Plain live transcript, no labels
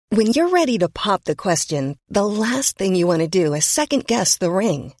When you're ready to pop the question, the last thing you want to do is second-guess the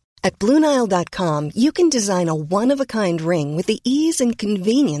ring. At BlueNile.com, you can design a one-of-a-kind ring with the ease and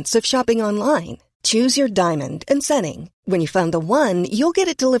convenience of shopping online. Choose your diamond and setting. When you find the one, you'll get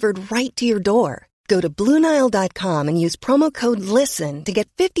it delivered right to your door. Go to BlueNile.com and use promo code LISTEN to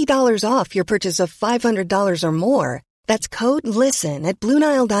get $50 off your purchase of $500 or more. That's code LISTEN at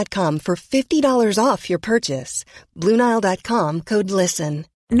BlueNile.com for $50 off your purchase. BlueNile.com, code LISTEN.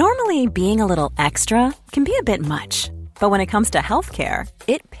 Normally, being a little extra can be a bit much. But when it comes to healthcare,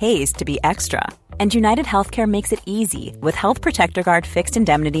 it pays to be extra. And United Healthcare makes it easy with Health Protector Guard fixed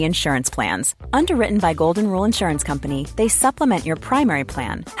indemnity insurance plans. Underwritten by Golden Rule Insurance Company, they supplement your primary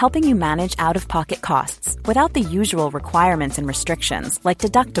plan, helping you manage out-of-pocket costs without the usual requirements and restrictions like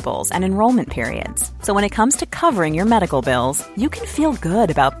deductibles and enrollment periods. So when it comes to covering your medical bills, you can feel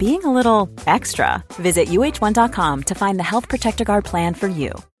good about being a little extra. Visit uh1.com to find the Health Protector Guard plan for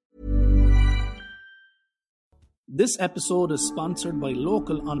you. This episode is sponsored by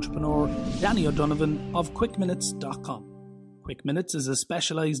local entrepreneur Danny O'Donovan of QuickMinutes.com. QuickMinutes is a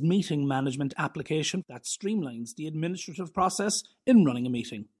specialised meeting management application that streamlines the administrative process in running a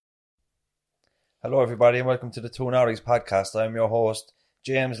meeting. Hello everybody and welcome to the Two Norries podcast. I'm your host,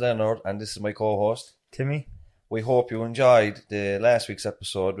 James Leonard, and this is my co-host, Timmy. We hope you enjoyed the last week's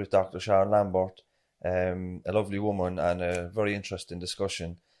episode with Dr. Sharon Lambert, a lovely woman and a very interesting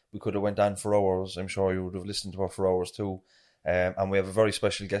discussion. We could have went on for hours. I'm sure you would have listened to her for hours too. And we have a very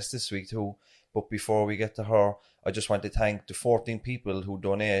special guest this week too. But before we get to her, I just want to thank the 14 people who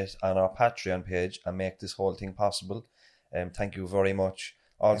donate on our Patreon page and make this whole thing possible. Thank you very much.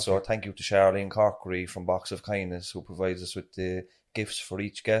 Also, thank you to Charlene Corkery from Box of Kindness, who provides us with the gifts for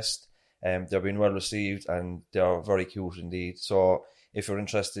each guest. They've been well received and they're very cute indeed. So if you're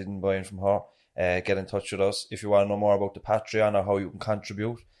interested in buying from her, get in touch with us. If you want to know more about the Patreon or how you can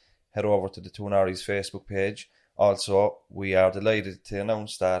contribute, head over to the Two Norries Facebook page. Also, we are delighted to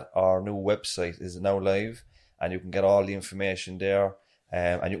announce that our new website is now live and you can get all the information there.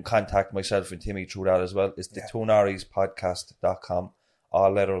 And you can contact myself and Timmy through that as well. It's the twonorriespodcast.com,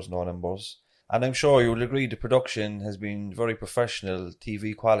 all letters, no numbers. And I'm sure you'll agree the production has been very professional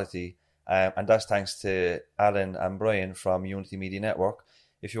TV quality. And that's thanks to Alan and Brian from Unity Media Network.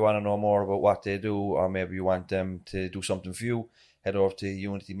 If you want to know more about what they do, or maybe you want them to do something for you, head over to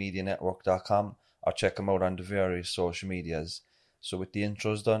unitymedianetwork.com or check them out on the various social medias. So with the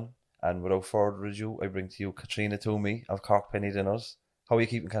intros done, and without further ado, I bring to you Katrina Toomey of Cork Penny Dinners. How are you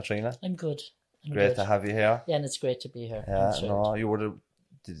keeping, Katrina? I'm good. Great to have you here. Yeah, and it's great to be here. Yeah, no, you were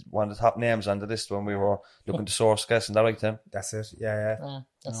one of the top names on the list when we were looking to source guests. Isn't that right, Tim? That's it, yeah.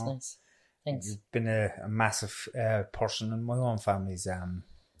 That's nice. Thanks. You've been a massive person in my own family's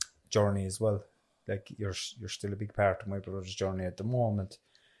journey as well. Like you're still a big part of my brother's journey at the moment,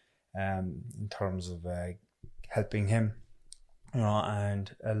 in terms of helping him,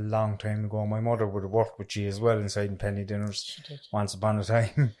 and a long time ago my mother would have worked with you as well inside Penny Dinners. She did. Once upon a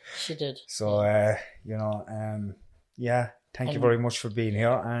time. She did. So thank you very much for being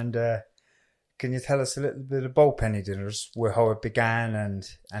here. And can you tell us a little bit about Penny Dinners, how it began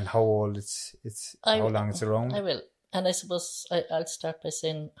and how old how long it's around? I will. And I suppose I'll start by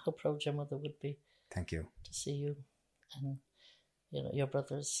saying how proud your mother would be. Thank you. To see you and, your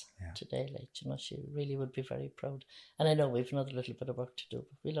brothers today. She really would be very proud. And I know we've another little bit of work to do,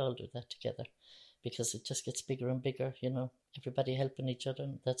 but we'll all do that together because it just gets bigger and bigger, everybody helping each other,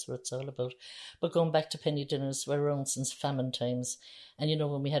 and that's what it's all about. But going back to Penny Dinners, we're around since famine times. And,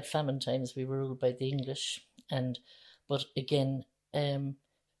 when we had famine times, we were ruled by the English. But again,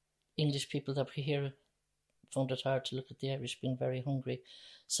 English people that were here found it hard to look at the Irish being very hungry.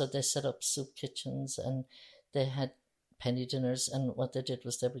 So they set up soup kitchens and they had penny dinners, and what they did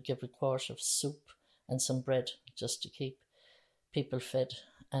was they would give a quart of soup and some bread just to keep people fed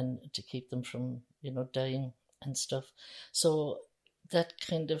and to keep them from, dying and stuff. So that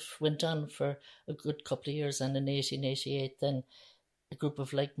kind of went on for a good couple of years, and in 1888 then a group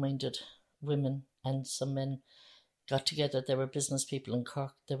of like-minded women and some men got together. They were business people in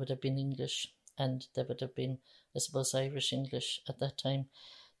Cork. They would have been English and they would have been, I suppose, Irish English at that time.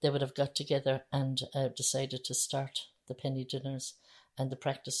 They would have got together and decided to start the penny dinners. And the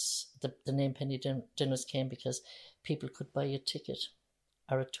practice, the name penny dinners came because people could buy a ticket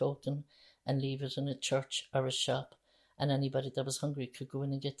or a token and leave it in a church or a shop. And anybody that was hungry could go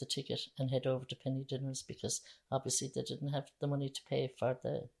in and get the ticket and head over to penny dinners, because obviously they didn't have the money to pay for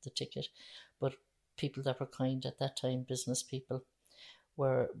the ticket. But people that were kind at that time, business people,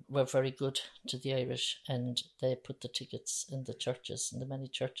 were very good to the Irish, and they put the tickets in the churches, in the many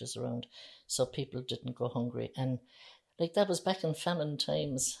churches around, so people didn't go hungry. And like that was back in famine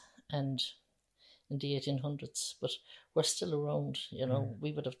times and in the 1800s, but we're still around, you know.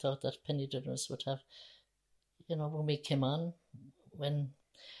 We would have thought that penny dinners would have, you know, when we came on, when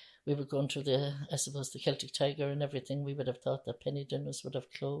we were going through the Celtic Tiger and everything, we would have thought that penny dinners would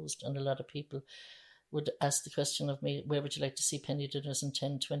have closed, and a lot of people would ask the question of me, where would you like to see penny dinners in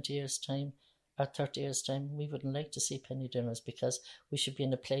 10, 20 years' time or 30 years' time? We wouldn't like to see penny dinners, because we should be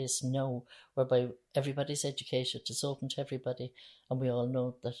in a place now whereby everybody's educated, it's open to everybody, and we all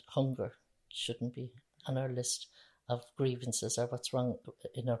know that hunger shouldn't be on our list of grievances or what's wrong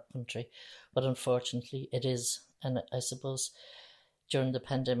in our country. But unfortunately it is, and I suppose during the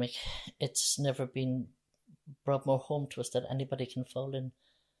pandemic it's never been brought more home to us that anybody can fall in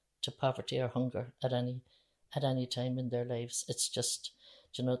to poverty or hunger at any time in their lives. It's just,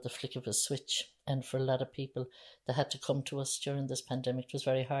 you know, the flick of a switch. And for a lot of people that had to come to us during this pandemic, it was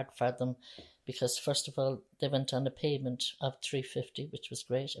very hard for them, because first of all, they went on a payment of $350, which was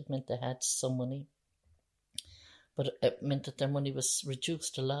great. It meant they had some money, but it meant that their money was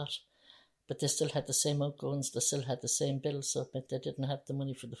reduced a lot, but they still had the same outgoings, they still had the same bills, so it meant they didn't have the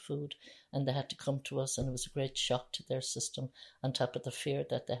money for the food, and they had to come to us, and it was a great shock to their system, on top of the fear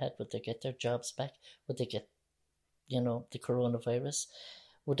that they had. Would they get their jobs back? Would they get, you know, the coronavirus?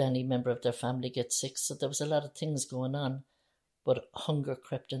 Would any member of their family get sick? So there was a lot of things going on, but hunger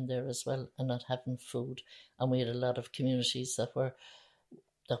crept in there as well, and not having food. And we had a lot of communities that were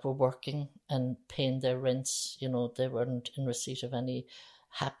working and paying their rents. You know, they weren't in receipt of any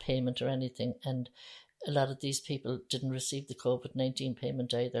HAP payment or anything, and a lot of these people didn't receive the COVID-19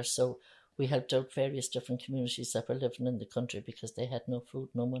 payment either. So we helped out various different communities that were living in the country because they had no food,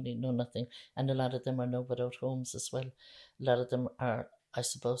 no money, no nothing, and a lot of them are now without homes as well. A lot of them are, I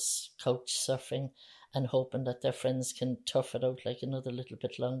suppose, couch surfing and hoping that their friends can tough it out like another little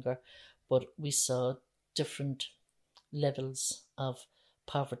bit longer. But we saw different levels of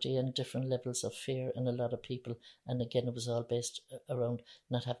poverty and different levels of fear in a lot of people. And again, it was all based around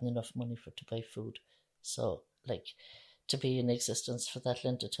not having enough money to buy food. So, like, to be in existence for that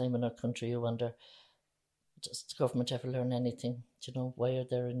length of time in our country, you wonder, does the government ever learn anything? Do you know, why are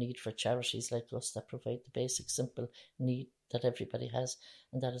there a need for charities like us that provide the basic, simple need that everybody has?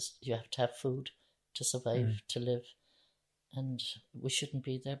 And that is, you have to have food to survive, to live. And we shouldn't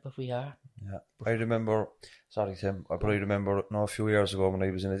be there, but we are. Yeah. I remember, sorry Tim, I probably remember a few years ago when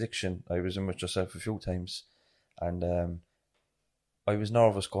I was in addiction, I was in with yourself a few times, and I was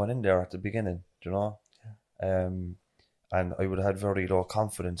nervous going in there at the beginning, do you know? Yeah. And I would have had very low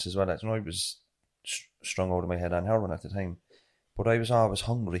confidence as well. You know, I was strung out of my head on heroin at the time, but I was always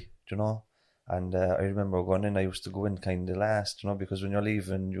hungry, do you know? And I remember going in, I used to go in kind of last, you know, because when you're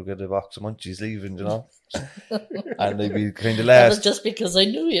leaving, you get a box of munchies leaving, you know? And I'd be kind of last. That was just because I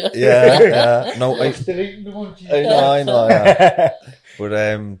knew you. Yeah. No, I know, yeah. But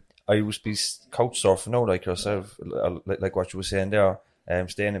I used to be couch surfing out like yourself, like what you were saying there,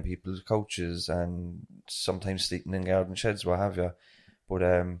 staying in people's couches and sometimes sleeping in garden sheds, what have you. But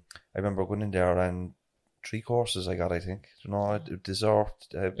I remember going in there and 3 courses I got, I think. You know, dessert,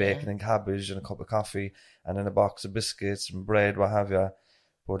 bacon and cabbage and a cup of coffee and then a box of biscuits and bread, what have you.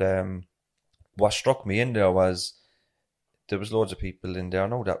 But what struck me in there was there was loads of people in there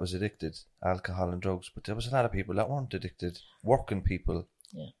now that was addicted, alcohol and drugs, but there was a lot of people that weren't addicted, working people.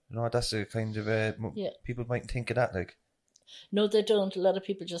 Yeah. You know, that's a kind of people might think of that, like. No, they don't. A lot of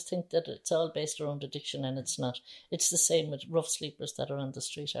people just think that it's all based around addiction, and it's not. It's the same with rough sleepers that are on the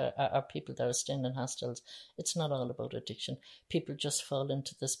street, or people that are staying in hostels. It's not all about addiction. People just fall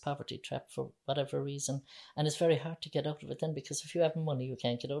into this poverty trap for whatever reason, and it's very hard to get out of it then, because if you have money, you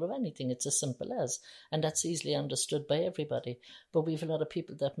can't get out of anything. It's as simple as, and that's easily understood by everybody. But we have a lot of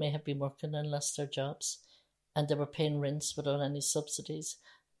people that may have been working and lost their jobs, and they were paying rents without any subsidies,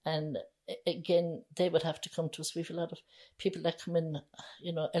 and again, they would have to come to us. We have a lot of people that come in,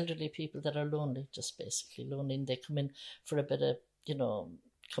 you know, elderly people that are lonely, just basically lonely, and they come in for a bit of, you know,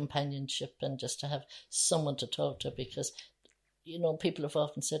 companionship and just to have someone to talk to, because, you know, people have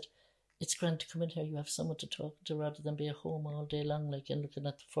often said, it's grand to come in here, you have someone to talk to rather than be at home all day long, like, and looking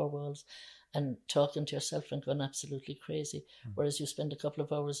at the 4 walls and talking to yourself and going absolutely crazy. Whereas you spend a couple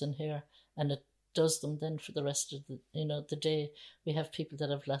of hours in here and it does them then for the rest of the, you know, the day. We have people that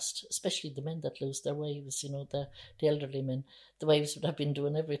have lost, especially the men that lose their wives, you know, the elderly men. The wives would have been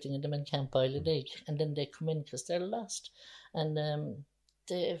doing everything and the men can't boil an egg, and then they come in because they're lost, and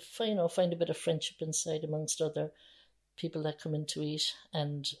they find a bit of friendship inside amongst other people that come in to eat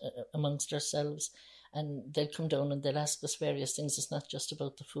and amongst ourselves, and they'll come down and they'll ask us various things. It's not just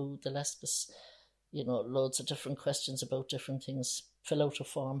about the food. They'll ask us, you know, loads of different questions about different things. Fill out a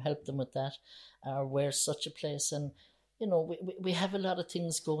form, help them with that, or where's such a place, and you know, we have a lot of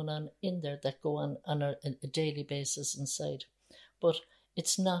things going on in there that go on a daily basis inside. But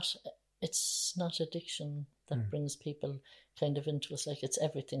it's not addiction that brings people kind of into us. Like, it's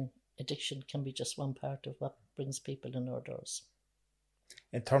everything. Addiction can be just one part of what brings people in our doors.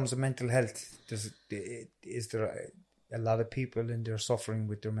 In terms of mental health, is there a lot of people in there suffering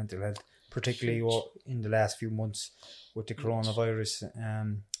with their mental health, particularly in the last few months with the coronavirus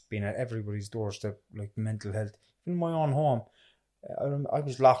being at everybody's doorstep, like mental health? In my own home, I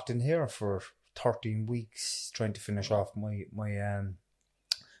was locked in here for 13 weeks trying to finish off my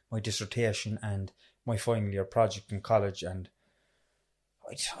dissertation and my final year project in college, and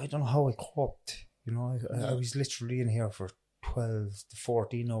I don't know how I coped. You know, I was literally in here for 12 to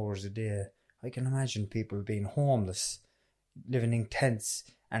 14 hours a day. I can imagine people being homeless, living in tents,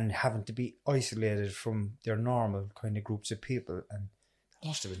 and having to be isolated from their normal kind of groups of people, and that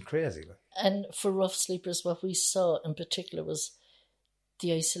must have been crazy. And for rough sleepers, what we saw in particular was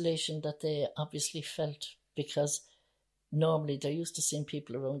the isolation that they obviously felt, because normally they're used to seeing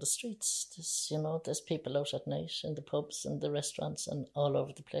people around the streets. There's people out at night in the pubs and the restaurants and all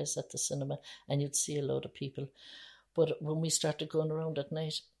over the place, at the cinema, and you'd see a load of people. But when we started going around at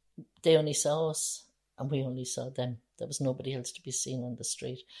night, they only saw us and we only saw them. There was nobody else to be seen on the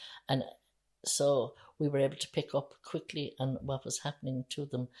street. And so we were able to pick up quickly on what was happening to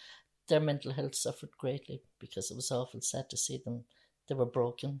them. Their mental health suffered greatly because it was awful sad to see them. They were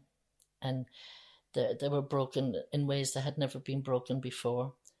broken, and they were broken in ways that had never been broken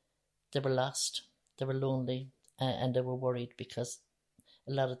before. They were lost, they were lonely, and they were worried, because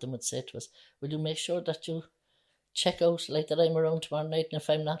a lot of them would say to us, will you make sure that you check out, like, that I'm around tomorrow night, and if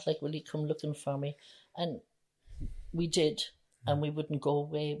I'm not, like, will you come looking for me? And we did, and we wouldn't go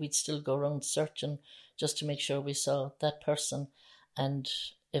away. We'd still go around searching just to make sure we saw that person. And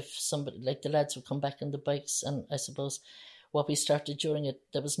if somebody, like the lads, would come back on the bikes, and I suppose what we started during it,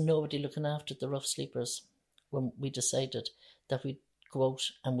 there was nobody looking after the rough sleepers when we decided that we'd go out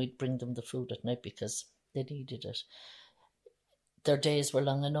and we'd bring them the food at night because they needed it. Their days were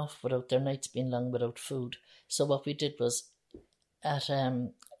long enough without their nights being long without food. So what we did was, at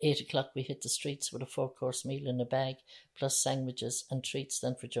 8 o'clock, we hit the streets with a 4-course meal in a bag, plus sandwiches and treats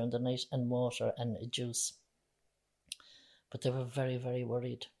then for during the night, and water and a juice. But they were very, very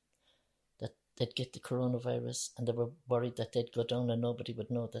worried that they'd get the coronavirus, and they were worried that they'd go down and nobody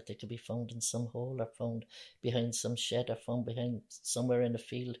would know, that they could be found in some hole, or found behind some shed, or found behind somewhere in a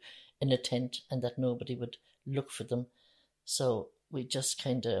field in a tent, and that nobody would look for them. So we just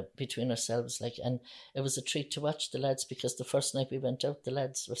kind of, between ourselves, and it was a treat to watch the lads, because the first night we went out, the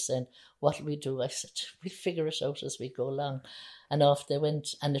lads were saying, what'll we do? I said, we'll figure it out as we go along. And off they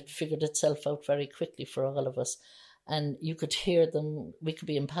went, and it figured itself out very quickly for all of us. And you could hear them. We could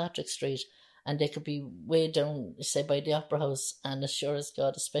be in Patrick Street, and they could be way down, say, by the Opera House, and as sure as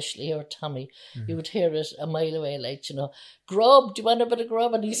God, especially here, Tommy, you would hear it a mile away, grub, do you want a bit of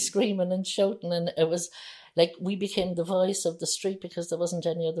grub? And he's screaming and shouting, and it was like we became the voice of the street, because there wasn't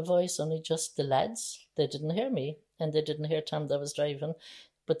any other voice, only just the lads. They didn't hear me, and they didn't hear Tom that was driving,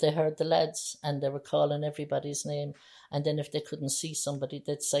 but they heard the lads, and they were calling everybody's name. And then if they couldn't see somebody,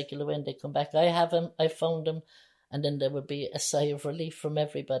 they'd cycle away and they'd come back. I have him, I found him. And then there would be a sigh of relief from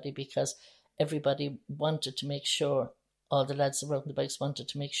everybody, because everybody wanted to make sure, all the lads around the bikes wanted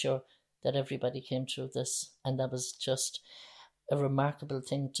to make sure that everybody came through this. And that was just a remarkable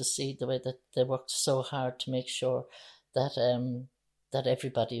thing to see, the way that they worked so hard to make sure that that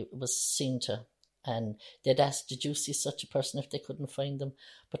everybody was seen to. And they'd ask, did you see such a person, if they couldn't find them?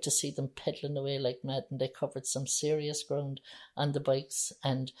 But to see them pedaling away like mad, and they covered some serious ground on the bikes,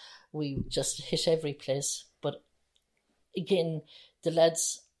 and we just hit every place. But again, the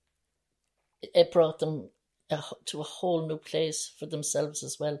lads, it brought them to a whole new place for themselves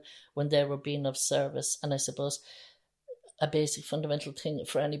as well, when they were being of service. And I suppose a basic fundamental thing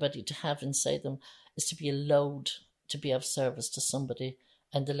for anybody to have inside them is to be allowed to be of service to somebody.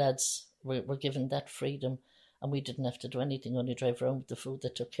 And the lads were given that freedom, and we didn't have to do anything, only drive around with the food. They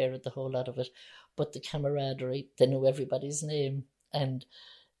took care of the whole lot of it. But the camaraderie, they knew everybody's name, and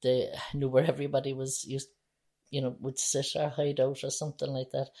they knew where everybody was used, would sit or hide out or something like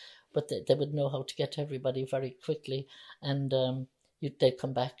that. But they would know how to get to everybody very quickly. And they'd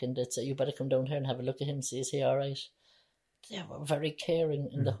come back and they'd say, you better come down here and have a look at him, see, is he all right? They were very caring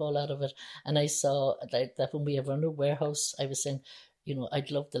in the whole lot of it. And I saw that when we have our new warehouse, I was saying,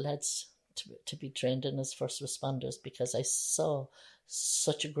 I'd love the lads to be trained in as first responders, because I saw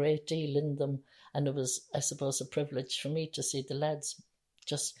such a great deal in them. And it was, I suppose, a privilege for me to see the lads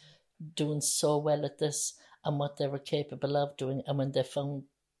just doing so well at this, and what they were capable of doing. And when they found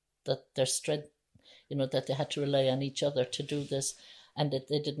that their strength, that they had to rely on each other to do this, and that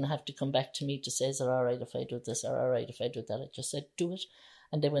they didn't have to come back to me to say, is it all right if I do this, or all right if I do that? I just said, do it.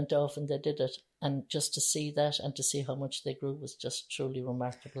 And they went off and they did it. And just to see that and to see how much they grew was just truly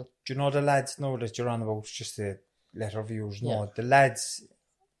remarkable. Do you know the lads know that you're on about, just to let our viewers know, the lads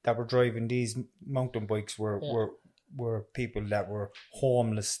that were driving these mountain bikes were people that were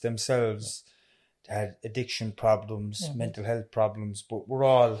homeless themselves, had addiction problems, mental health problems, but we're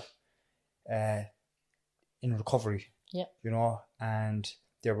all in recovery, and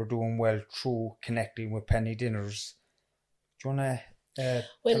they were doing well through connecting with penny dinners. Do you want to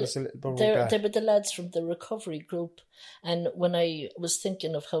tell us a little bit about that? They were the lads from the recovery group, and when I was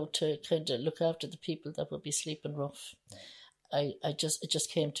thinking of how to kind of look after the people that would be sleeping rough, it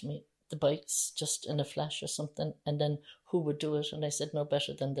just came to me, the bikes, just in a flash or something, and then who would do it? And I said, no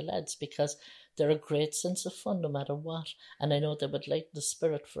better than the lads, because they're a great sense of fun no matter what, and I know they would lighten the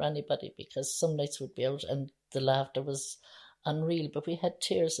spirit for anybody, because some nights we'd be out and the laughter was unreal, but we had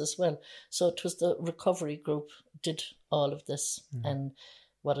tears as well. So it was the recovery group did all of this, and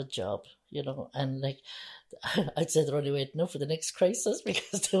what a job, and like I'd say they're only waiting now for the next crisis,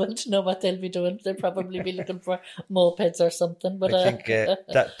 because they want to know what they'll be doing. They'll probably be looking for mopeds or something. But I think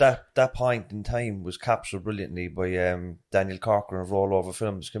that point in time was captured brilliantly by Daniel Corcoran of Rollover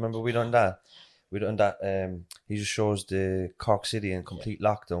Films. Can you remember we done that? He just shows the Cork City in complete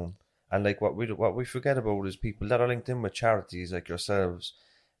lockdown, and like what we forget about is people that are linked in with charities like yourselves,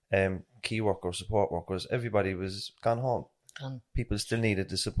 key workers, support workers. Everybody was gone home. People still needed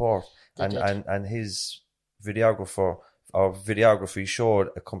the support, and his videography showed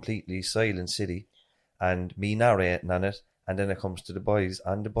a completely silent city, and me narrating on it, and then it comes to the boys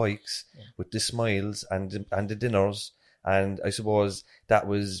on the bikes with the smiles and the dinners, and I suppose that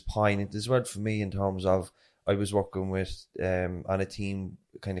was poignant as well for me in terms of I was working with on a team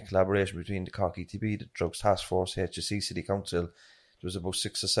kind of collaboration between the Cork ETB, the Drugs Task Force, HSE, City Council. There was about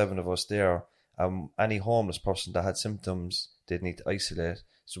 6 or 7 of us there. Any homeless person that had symptoms, they'd need to isolate.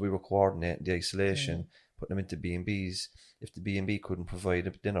 So we were coordinating the isolation, putting them into B&Bs. If the B&B couldn't provide a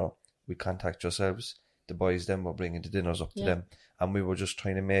dinner, we'd contact yourselves. The boys then were bringing the dinners up to them. And we were just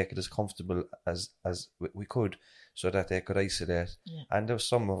trying to make it as comfortable as we could so that they could isolate. Yeah. And there was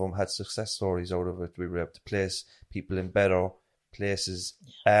some of them had success stories out of it. We were able to place people in better places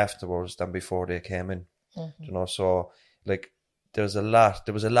afterwards than before they came in. So like there was a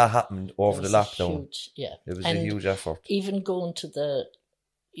lot happened over the lockdown. It was a huge effort. Even going to the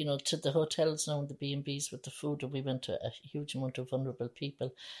to the hotels now and the B&Bs with the food, and we went to a huge amount of vulnerable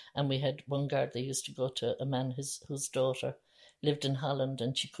people, and we had one guard that used to go to a man whose daughter lived in Holland,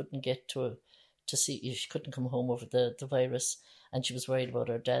 and she couldn't get to see, she couldn't come home over the virus, and she was worried about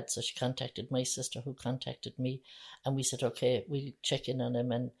her dad, so she contacted my sister, who contacted me, and we said, okay, we'll check in on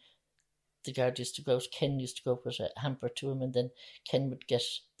him. And the guard used to go out, Ken used to go up with a hamper to him, and then Ken would get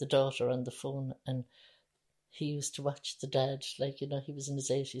the daughter on the phone, and he used to watch the dad, he was in his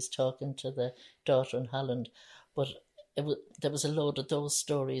 80s talking to the daughter in Holland. But there was a load of those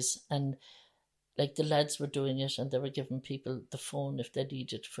stories, and like the lads were doing it, and they were giving people the phone if they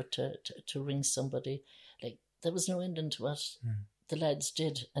needed to ring somebody. Like there was no ending to what the lads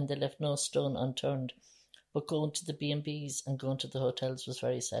did, and they left no stone unturned. But going to the B&Bs and going to the hotels was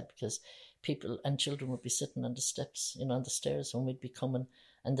very sad, because people and children would be sitting on the steps, on the stairs when we'd be coming,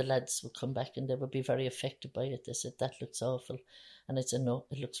 and the lads would come back and they would be very affected by it. They said, that looks awful. And I'd say, no,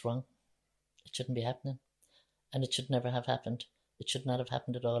 it looks wrong. It shouldn't be happening. And it should never have happened. It should not have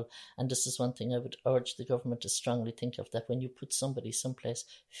happened at all. And this is one thing I would urge the government to strongly think of, that when you put somebody someplace,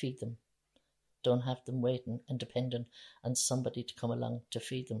 feed them. Don't have them waiting and depending on somebody to come along to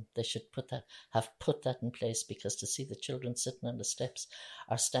feed them. They should have put that in place, because to see the children sitting on the steps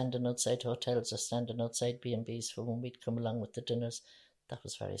or standing outside hotels or standing outside B&Bs for when we'd come along with the dinners, that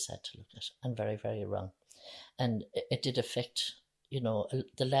was very sad to look at and very, very wrong. And it did affect,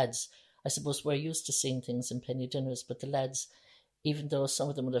 the lads. I suppose we're used to seeing things in penny dinners, but the lads, even though some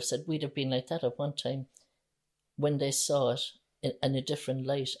of them would have said we'd have been like that at one time, when they saw it in a different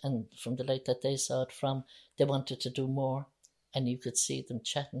light, and from the light that they saw it from, they wanted to do more, and you could see them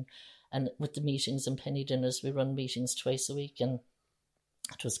chatting. And with the meetings and penny dinners, we run meetings twice a week, and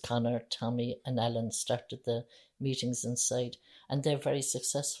it was Connor, Tommy and Alan started the meetings inside, and they're very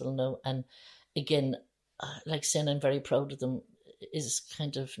successful now. And again, like saying I'm very proud of them is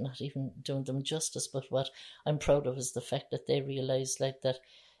kind of not even doing them justice, but what I'm proud of is the fact that they realise that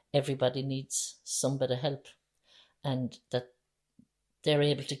everybody needs some bit of help, and that they're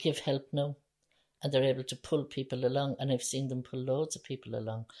able to give help now, and they're able to pull people along. And I've seen them pull loads of people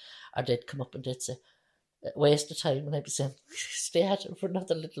along, or they'd come up and they'd say, waste of time, and I'd be saying, stay at it for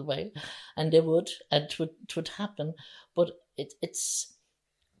another little while, and they would, and it would happen. But it's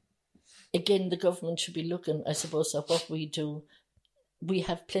again, the government should be looking, I suppose, at what we do. We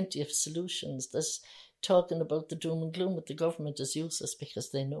have plenty of solutions. There's talking about the doom and gloom with the government is useless because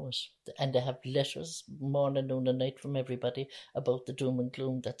they know it, and they have letters morning, noon and night from everybody about the doom and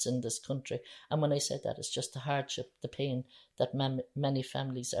gloom that's in this country. And when I said that, it's just the hardship, the pain that many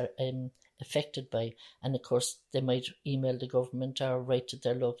families are affected by. And of course they might email the government or write to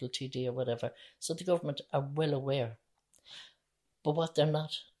their local TD or whatever, so the government are well aware. But what they're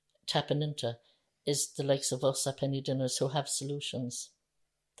not tapping into is the likes of us at Penny Dinners who have solutions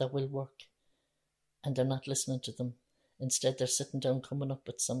that will work. And they're not listening to them. Instead, they're sitting down coming up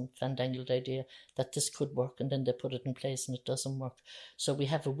with some fandangled idea that this could work, and then they put it in place and it doesn't work. So we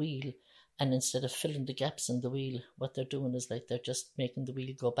have a wheel, and instead of filling the gaps in the wheel, what they're doing is like they're just making the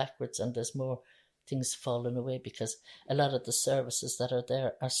wheel go backwards, and there's more things falling away because a lot of the services that are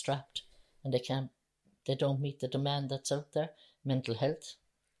there are strapped and they don't meet the demand that's out there. Mental health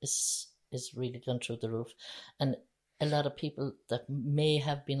is really gone through the roof. And a lot of people that may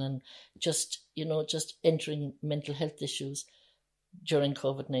have been on just entering mental health issues during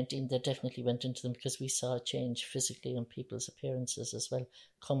COVID-19, they definitely went into them because we saw a change physically in people's appearances as well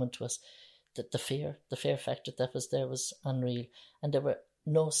coming to us. That the fear factor that was there was unreal, and there were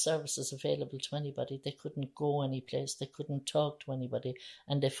no services available to anybody. They couldn't go any place, they couldn't talk to anybody,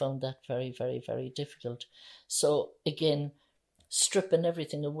 and they found that very, very, very difficult. So again, stripping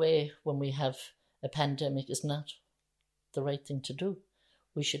everything away when we have a pandemic is not the right thing to do.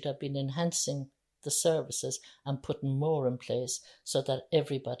 We should have been enhancing the services and putting more in place so that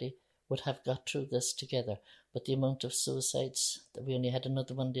everybody would have got through this together. But the amount of suicides, that we only had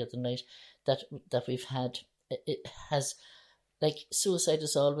another one the other night, that we've had, it has, like, suicide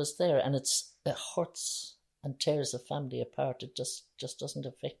is always there, and it hurts and tears a family apart. It just doesn't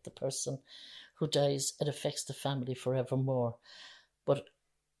affect the person who dies, it affects the family forevermore. But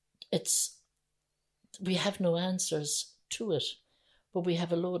we have no answers to it, but we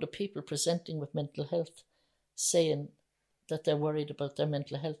have a load of people presenting with mental health saying that they're worried about their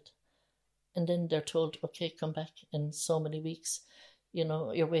mental health, and then they're told, okay, come back in so many weeks. You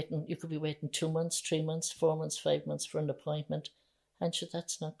could be waiting 2 months, 3 months, 4 months, 5 months for an appointment, and sure,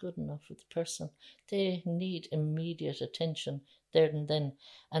 that's not good enough for the person. They need immediate attention there and then,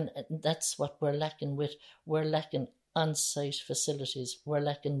 and that's what we're lacking with. We're lacking on-site facilities. We're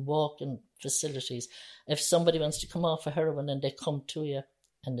lacking walk-in facilities. If somebody wants to come off of heroin and they come to you,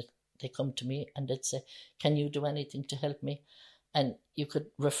 and they come to me and they'd say, can you do anything to help me? And you could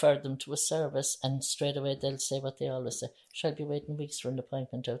refer them to a service, and straight away they'll say what they always say, shall be waiting weeks for an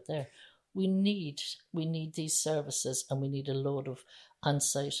appointment out there. We need these services, and we need a load of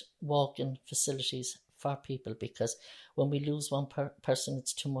on-site walk-in facilities for people, because when we lose one person,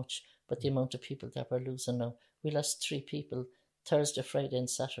 it's too much. But the amount of people that we're losing now, we lost 3 people Thursday, Friday and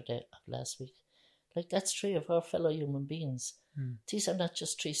Saturday of last week. Like, that's 3 of our fellow human beings. These are not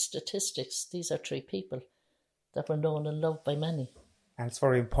just 3 statistics. These are 3 people that were known and loved by many. And it's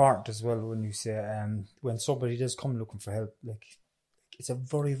very important as well when you say, when somebody does come looking for help, like, it's a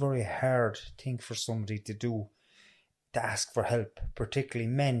very, very hard thing for somebody to do, to ask for help, particularly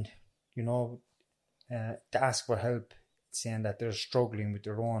men, to ask for help, saying that they're struggling with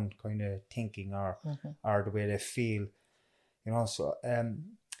their own kind of thinking or the way they feel, so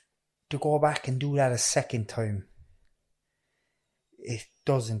to go back and do that a second time, it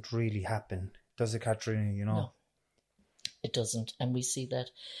doesn't really happen, does it, Katrina? No, it doesn't, and we see that,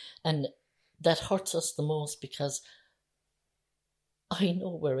 and that hurts us the most, because I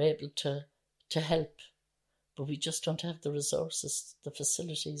know we're able to help, but we just don't have the resources, the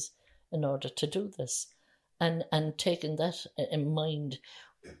facilities in order to do this. And taking that in mind,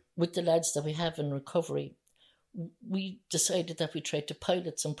 with the lads that we have in recovery, we decided that we tried to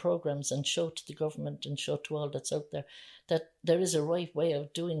pilot some programs and show to the government and show to all that's out there that there is a right way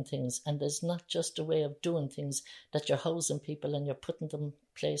of doing things, and there's not just a way of doing things that you're housing people and you're putting them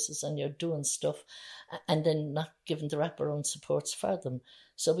places and you're doing stuff and then not giving the wraparound supports for them.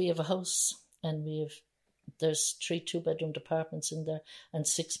 So we have a house, and there's 3 2-bedroom apartments in there and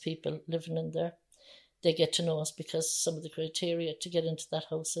 6 people living in there. They get to know us because some of the criteria to get into that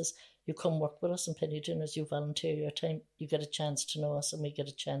house is you come work with us in Penny Dinners, you volunteer your time, you get a chance to know us, and we get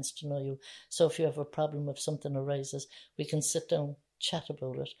a chance to know you. So if you have a problem, if something arises, we can sit down, chat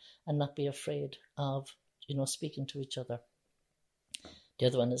about it, and not be afraid of, speaking to each other. The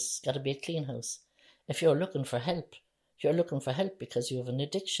other one has got to be a clean house. If you're looking for help, because you have an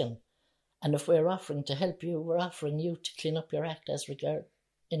addiction. And if we're offering to help you, we're offering you to clean up your act as regard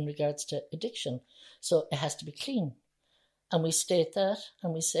in regards to addiction. So it has to be clean. And we state that,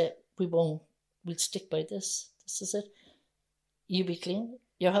 and we say, we'll stick by this. This is it. You be clean,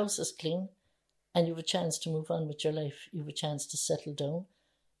 your house is clean, and you have a chance to move on with your life. You have a chance to settle down.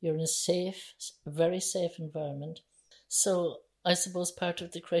 You're in a safe, very safe environment. So I suppose part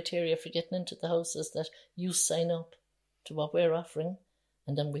of the criteria for getting into the house is that you sign up to what we're offering,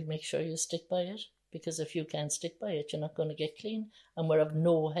 and then we make sure you stick by it. Because if you can't stick by it, you're not going to get clean, and we're of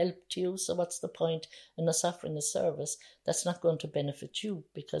no help to you. So what's the point in us offering a service that's not going to benefit you?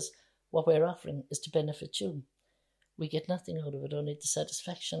 Because what we're offering is to benefit you. We get nothing out of it, only the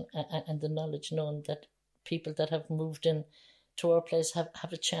satisfaction and the knowledge, knowing that people that have moved in to our place have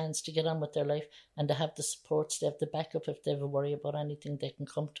a chance to get on with their life, and to have the supports, they have the backup. If they have a worry about anything, they can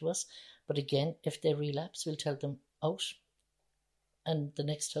come to us. But again, if they relapse, we'll tell them out. And the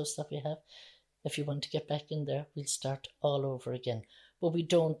next house that we have, if you want to get back in there, we'll start all over again. But we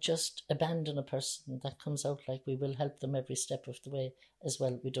don't just abandon a person that comes out. Like, we will help them every step of the way as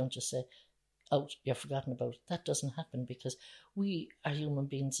well. We don't just say, out, you're forgotten about. That doesn't happen, because we are human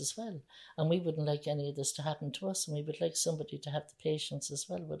beings as well. And we wouldn't like any of this to happen to us. And we would like somebody to have the patience as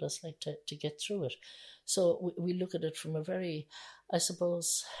well with us, like to get through it. So we look at it from a very, I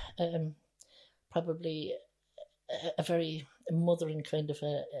suppose, probably a very mothering kind of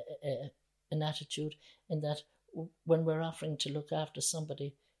an attitude, in that when we're offering to look after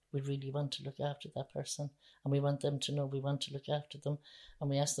somebody, we really want to look after that person, and we want them to know we want to look after them, and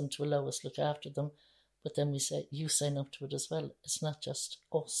we ask them to allow us look after them. But then we say, you sign up to it as well. It's not just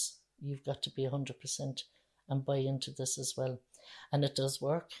us. You've got to be 100% and buy into this as well. And it does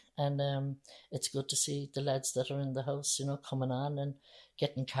work, and it's good to see the lads that are in the house, coming on and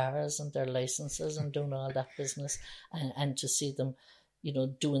getting cars and their licenses and doing all that business, and to see them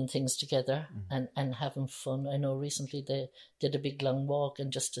doing things together and having fun. I know recently they did a big long walk,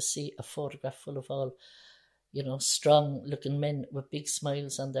 and just to see a photograph full of all, strong looking men with big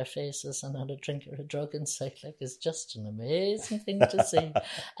smiles on their faces and not a drink or a drug in sight, like, is just an amazing thing to see.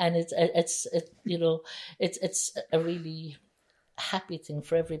 And it's a really happy thing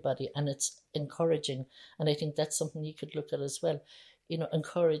for everybody, and it's encouraging. And I think that's something you could look at as well.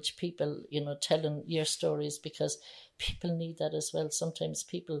 Encourage people, telling your stories, because people need that as well. Sometimes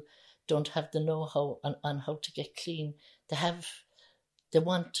people don't have the know-how on how to get clean. They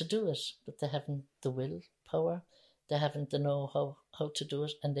want to do it, but they haven't the willpower. They haven't the know-how to do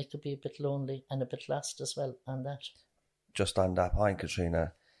it, and they could be a bit lonely and a bit lost as well on that. Just on that point,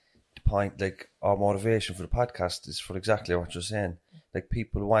 Katrina, the point, like, our motivation for the podcast is for exactly what you're saying. Like,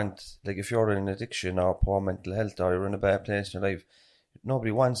 people want, like, if you're in addiction or poor mental health, or you're in a bad place in your life,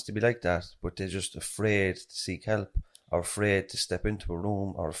 nobody wants to be like that, but they're just afraid to seek help, or afraid to step into a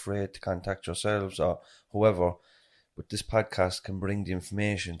room, or afraid to contact yourselves or whoever. But this podcast can bring the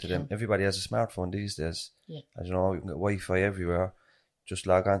information to them. Everybody has a smartphone these days. Yeah. As you know, you can get Wi-Fi everywhere. Just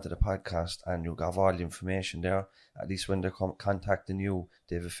log on to the podcast and you'll have all the information there. At least when they're contacting you,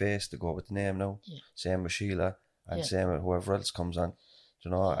 they have a face to go with the name now. Yeah. Same with Sheila, and same with whoever else comes on.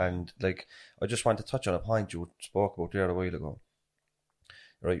 And like, I just want to touch on a point you spoke about there a while ago.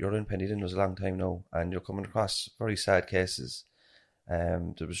 Right, you're in Penny Dinners a long time now, and you're coming across very sad cases.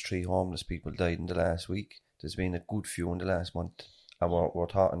 There was 3 homeless people died in the last week. There's been a good few in the last month, and we're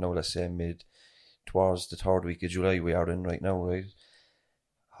talking now, let's say towards the 3rd week of July we are in right now, right?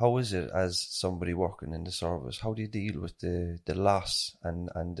 How is it, as somebody working in the service, how do you deal with the loss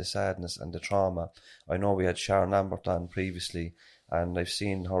and the sadness and the trauma? I know we had Sharon Lambert on previously, and I've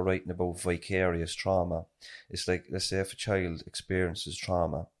seen her writing about vicarious trauma. It's like, let's say if a child experiences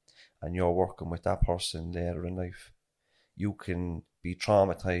trauma and you're working with that person later in life, you can be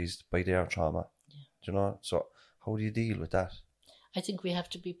traumatized by their trauma. Yeah. So how do you deal with that? I think we have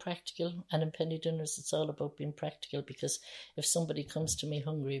to be practical, and in Penny Dinners it's all about being practical, because if somebody comes to me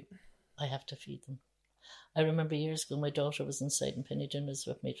hungry, I have to feed them. I remember years ago my daughter was inside in Penny Dinners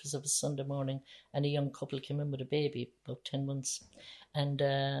with me. It was a Sunday morning, and a young couple came in with a baby, about 10 months, and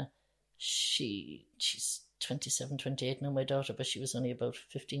she's 27, 28 now, my daughter, but she was only about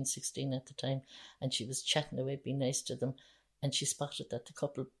 15, 16 at the time, and she was chatting away, being nice to them, and she spotted that the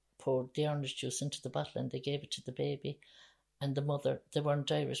couple poured the orange juice into the bottle and they gave it to the baby. And the mother, they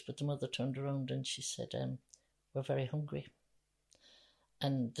weren't Irish, but the mother turned around and she said, we're very hungry.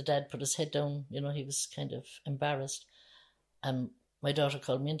 And the dad put his head down, he was kind of embarrassed. And my daughter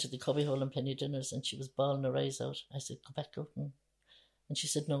called me into the cubbyhole in Penny Dinners, and she was bawling her eyes out. I said, go back out. And she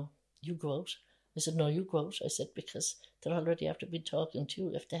said, no, you go out. I said, no, you go out. I said, because they're already after been talking to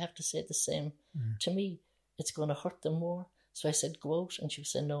you. If they have to say the same to me, it's going to hurt them more. So I said, go out. And she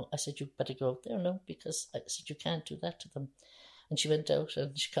said, no. I said, you better go out there now, because I said, you can't do that to them. And she went out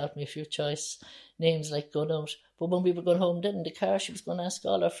and she called me a few choice names like going out. But when we were going home then in the car, she was going to ask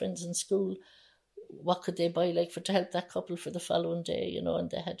all our friends in school what could they buy like to help that couple for the following day, you know,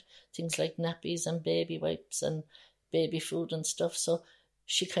 and they had things like nappies and baby wipes and baby food and stuff. So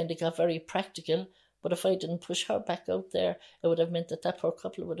she kind of got very practical. But if I didn't push her back out there, it would have meant that that poor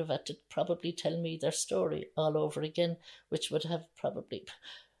couple would have had to probably tell me their story all over again, which would have probably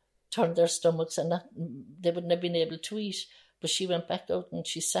turned their stomachs and they wouldn't have been able to eat. But she went back out and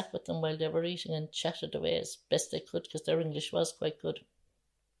she sat with them while they were eating and chatted away as best they could because their English was quite good.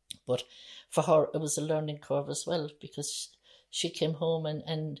 But for her, it was a learning curve as well because she came home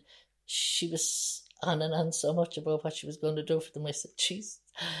and she was on and on so much about what she was going to do for them. I said, jeez,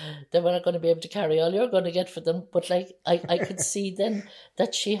 they were not going to be able to carry all you're going to get for them. But like I could see then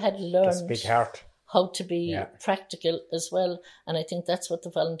that she had learned big heart. How to be practical as well. And I think that's what the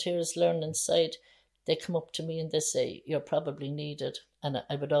volunteers learn inside. They come up to me and they say, you're probably needed. And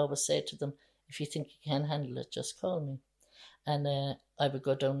I would always say to them, if you think you can handle it, just call me. And I would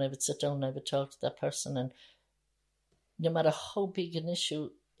go down, I would sit down, I would talk to that person. And no matter how big an issue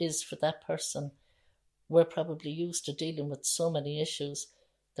is for that person, we're probably used to dealing with so many issues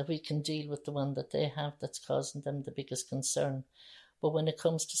that we can deal with the one that they have that's causing them the biggest concern. But when it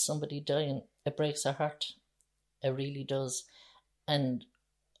comes to somebody dying, it breaks our heart. It really does. And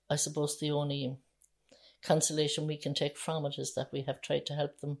I suppose the only consolation we can take from it is that we have tried to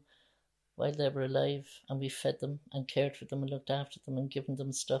help them while they were alive, and we fed them and cared for them and looked after them and given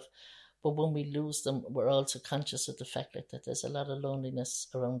them stuff. But when we lose them, we're also conscious of the fact that there's a lot of loneliness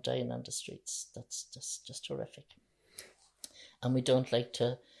around dying on the streets. That's just horrific. And we don't like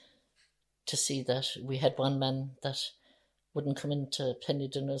to see that. We had one man that wouldn't come into penny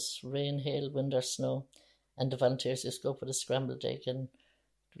dinners, rain, hail, wind or snow, and the volunteers used to go up with a scrambled egg and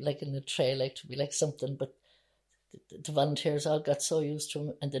like in a tray, like to be like something, but the volunteers all got so used to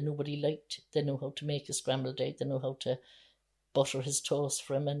him and they knew what he liked. They knew how to make a scrambled egg. They knew how to butter his toast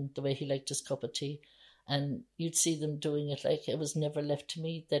for him and the way he liked his cup of tea. And you'd see them doing it like it was never left to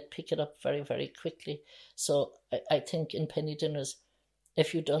me. They'd pick it up very, very quickly. So I think in penny dinners,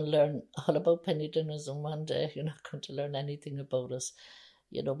 if you don't learn all about penny dinners in one day, you're not going to learn anything about us.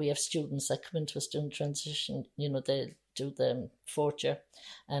 You know, we have students that come into us doing transition. You know, they do the fourth year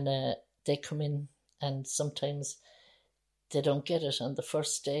and they come in and sometimes they don't get it on the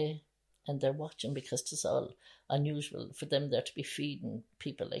first day and they're watching because it's all unusual for them there to be feeding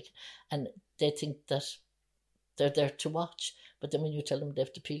people like, and they think that they're there to watch. But then when you tell them they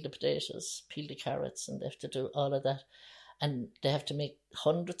have to peel the potatoes, peel the carrots, and they have to do all of that, and they have to make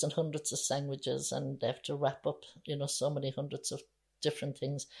hundreds and hundreds of sandwiches and they have to wrap up, you know, so many hundreds of different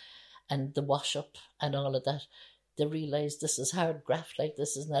things and the wash up and all of that, they realise this is hard graft, like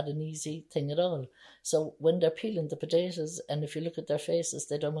this is not an easy thing at all. So when they're peeling the potatoes, and if you look at their faces,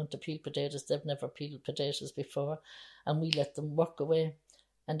 they don't want to peel potatoes, they've never peeled potatoes before, and we let them work away.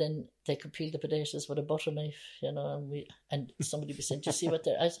 And then they could peel the potatoes with a butter knife, you know, and somebody would say, do you see what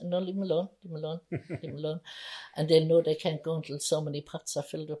they're... I said, no, leave them alone, leave them alone, leave them alone. And they'll know they can't go until so many pots are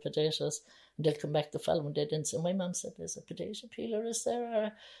filled with potatoes. And they'll come back the following day and say, my mum said there's a potato peeler, is there?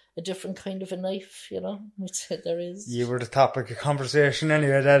 Or a different kind of a knife, you know? We'd say there is. You were the topic of conversation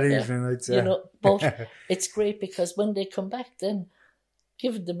anyway that evening, I'd say. You know, but it's great because when they come back then,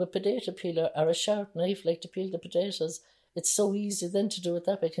 giving them a potato peeler or a sharp knife like to peel the potatoes, it's so easy then to do it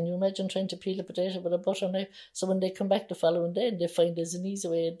that way. Can you imagine trying to peel a potato with a butter knife? So when they come back the following day and they find there's an easy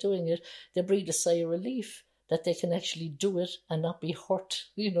way of doing it, they breathe a sigh of relief that they can actually do it and not be hurt,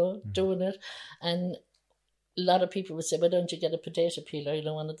 you know, doing it. And a lot of people would say, why don't you get a potato peeler, you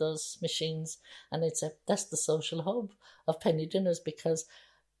know, one of those machines? And I'd say, that's the social hub of penny dinners because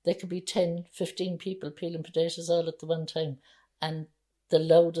there could be 10, 15 people peeling potatoes all at the one time. And the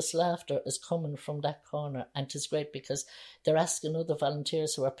loudest laughter is coming from that corner, and it's great because they're asking other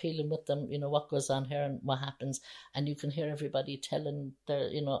volunteers who are peeling with them, you know, what goes on here and what happens, and you can hear everybody telling their,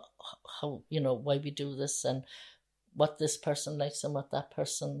 you know, how, you know, why we do this and what this person likes and what that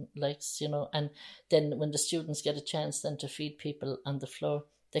person likes, you know. And then when the students get a chance then to feed people on the floor,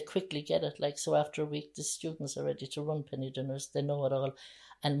 they quickly get it. Like, so after a week, the students are ready to run penny dinners. They know it all.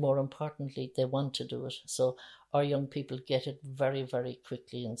 And more importantly, they want to do it. So our young people get it very, very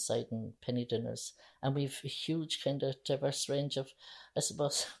quickly inside in penny dinners. And we've a huge kind of diverse range of, I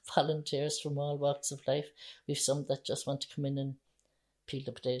suppose, volunteers from all walks of life. We've some that just want to come in and peel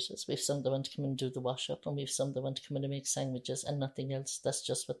the potatoes. We've some that want to come in and do the wash up. And we've some that want to come in and make sandwiches and nothing else. That's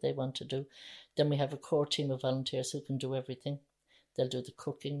just what they want to do. Then we have a core team of volunteers who can do everything. They'll do the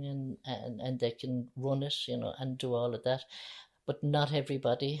cooking and they can run it, you know, and do all of that. But not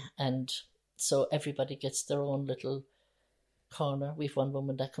everybody, and so everybody gets their own little corner, we've one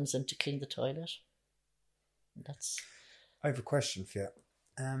woman that comes in to clean the toilet. I have a question for you.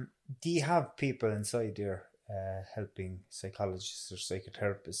 Do you have people inside there helping, psychologists or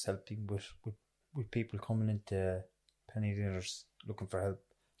psychotherapists helping with people coming into penny dinners looking for help,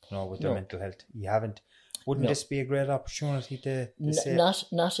 with their mental health? You haven't? Wouldn't this be a great opportunity to say?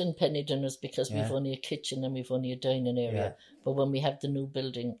 Not in penny dinners, because we've only a kitchen and we've only a dining area. But when we have the new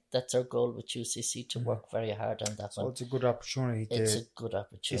building, that's our goal with UCC, to work very hard on that one. So it's a good opportunity. It's a good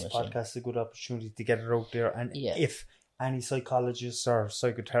opportunity. This podcast is a good opportunity to get it out there. And if any psychologists or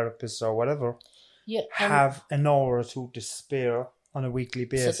psychotherapists or whatever have an hour or two to spare on a weekly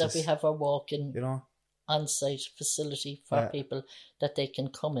basis, so that we have our walk-in on-site facility for people that they can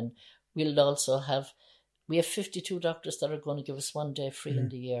come in. We have 52 doctors that are going to give us 1 day free in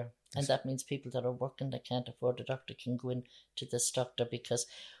the year. And that means people that are working that can't afford a doctor can go in to this doctor, because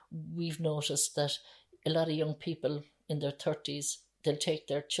we've noticed that a lot of young people in their 30s, they'll take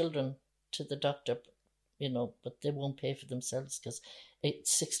their children to the doctor, but they won't pay for themselves because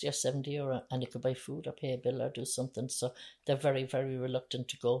it's 60 or 70 euro and they could buy food or pay a bill or do something. So they're very, very reluctant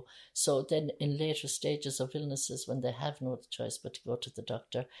to go. So then in later stages of illnesses, when they have no choice but to go to the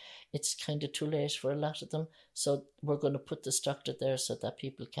doctor, it's kind of too late for a lot of them. So we're going to put this doctor there so that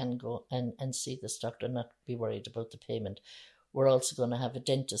people can go and see this doctor and not be worried about the payment. We're also going to have a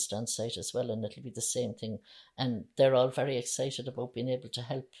dentist on site as well, and it'll be the same thing. And they're all very excited about being able to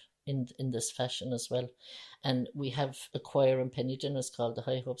help in this fashion as well. And we have a choir in Penny Dinners called the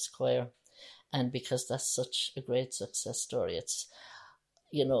High Hopes Choir. And because that's such a great success story, it's,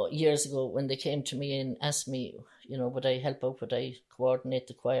 years ago when they came to me and asked me, would I help out, would I coordinate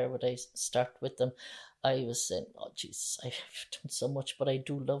the choir, would I start with them? I was saying, oh, Jesus, I've done so much, but I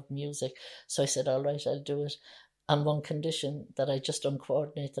do love music. So I said, all right, I'll do it. On one condition, that I just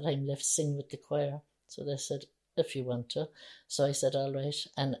uncoordinate, that I'm left sing with the choir. So they said, if you want to. So I said, all right.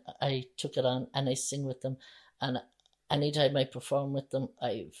 And I took it on and I sing with them. And anytime I perform with them,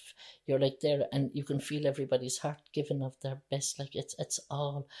 you're like there and you can feel everybody's heart giving of their best. Like it's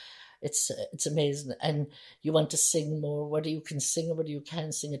amazing. And you want to sing more, whether you can sing or whether you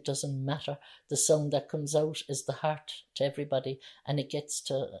can't sing, it doesn't matter. The song that comes out is the heart to everybody, and it gets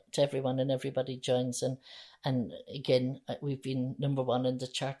to everyone, and everybody joins. And again, we've been number one in the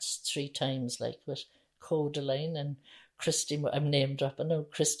charts 3 times, like with Codaline and Christy Moore. I'm name dropping now,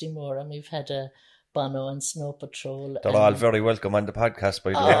 Christy Moore, and we've had a Bono and Snow Patrol. They're all very welcome on the podcast,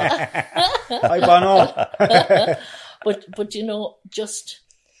 by the way. Hi, Bono. But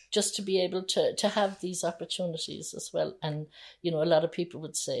just to be able to have these opportunities as well. And, a lot of people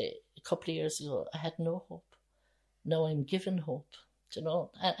would say a couple of years ago, I had no hope. Now I'm given hope,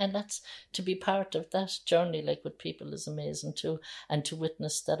 and that's, to be part of that journey, like with people, is amazing too. And to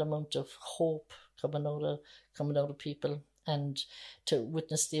witness that amount of hope coming out of people, and to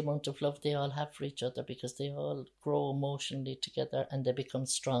witness the amount of love they all have for each other, because they all grow emotionally together and they become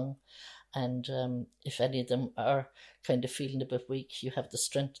strong. And if any of them are kind of feeling a bit weak, you have the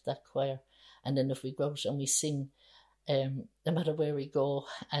strength of that choir. And then if we go out and we sing, no matter where we go,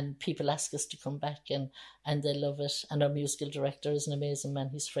 and people ask us to come back, and they love it. And our musical director is an amazing man.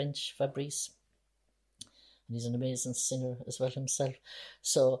 He's French, Fabrice. And he's an amazing singer as well himself.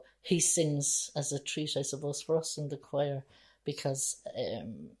 So he sings as a treat, I suppose, for us in the choir, because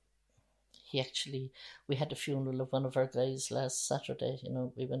we had a funeral of one of our guys last Saturday.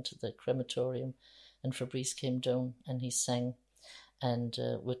 We went to the crematorium and Fabrice came down and he sang, and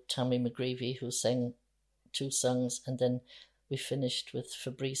with Tommy McGreevy, who sang 2 songs, and then we finished with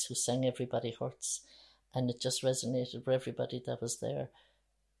Fabrice, who sang Everybody Hurts, and it just resonated for everybody that was there.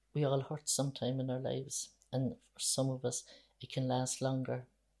 We all hurt sometime in our lives, and for some of us it can last longer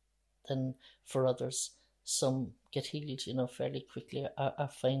than for others. Some get healed, fairly quickly, or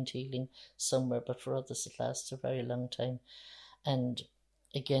find healing somewhere, but for others it lasts a very long time. And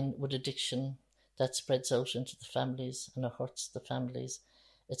again, with addiction, that spreads out into the families and it hurts the families.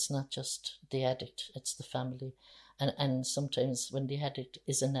 It's not just the addict, it's the family. And sometimes when the addict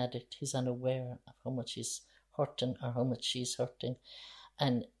is an addict, he's unaware of how much he's hurting or how much she's hurting.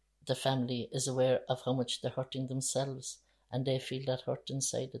 And the family is aware of how much they're hurting themselves, and they feel that hurt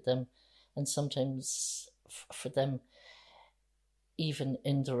inside of them. And sometimes for them, even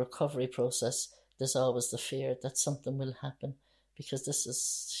in the recovery process, there's always the fear that something will happen, because this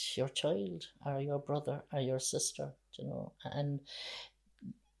is your child or your brother or your sister, and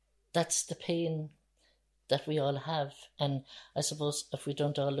that's the pain that we all have. And I suppose if we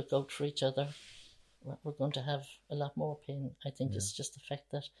don't all look out for each other, we're going to have a lot more pain. I think it's just the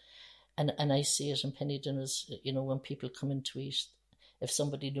fact that, and I see it in penny dinners, when people come in to eat, if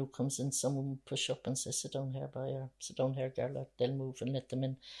somebody new comes in, someone will push up and say, sit down here, boy, or sit down here, girl, or they'll move and let them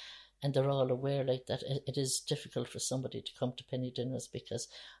in. And they're all aware like that. It is difficult for somebody to come to penny dinners because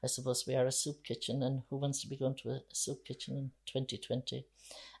I suppose we are a soup kitchen, and who wants to be going to a soup kitchen in 2020?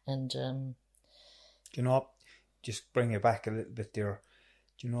 And you know, just bring it back a little bit there.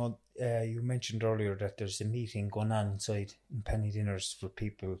 You know, you mentioned earlier that there's a meeting going on inside in penny dinners for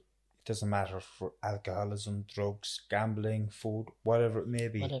people. It doesn't matter for alcoholism, drugs, gambling, food, whatever it may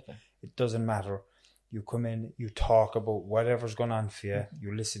be. Whatever. It doesn't matter. You come in, you talk about whatever's going on for you.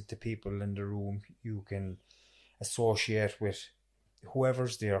 You listen to people in the room. You can associate with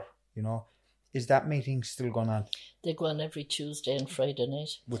whoever's there, you know. Is that meeting still going on? They go on every Tuesday and Friday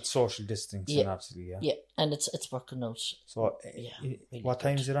night. With social distancing, absolutely, yeah. Yeah, and it's working out. So really what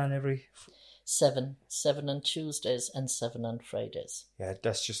time is it on every? 7 on Tuesdays and 7 on Fridays. Yeah,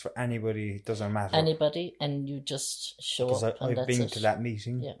 that's just for anybody. It doesn't matter. Anybody, and you just show up. Because I've been to that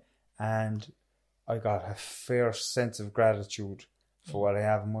meeting, and I got a fair sense of gratitude for what I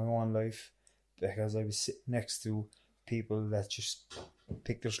have in my own life, because I was sitting next to people that just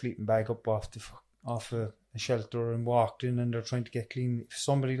picked their sleeping bag up off a shelter and walked in, and they're trying to get clean. If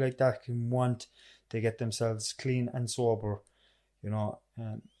somebody like that can want to get themselves clean and sober, you know,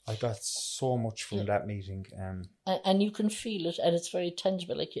 I got so much from that meeting. And you can feel it, and it's very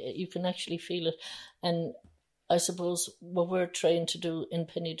tangible. Like you can actually feel it. And I suppose what we're trying to do in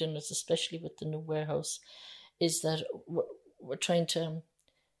penny dinners, especially with the new warehouse, is that we're trying to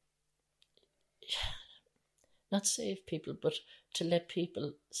not save people, but to let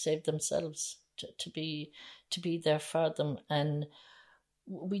people save themselves, to be there for them. And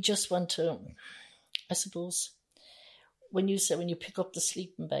we just want to, I suppose, when you pick up the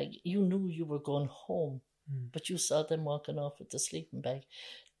sleeping bag, you knew you were going home, but you saw them walking off with the sleeping bag.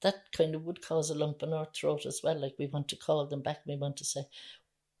 That kind of would cause a lump in our throat as well. Like, we want to call them back. We want to say,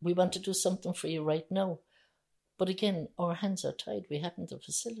 we want to do something for you right now. But again, our hands are tied. We haven't the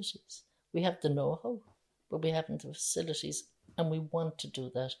facilities. We have the know-how, but we haven't the facilities, and we want to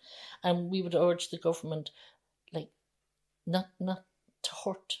do that. And we would urge the government, like, not to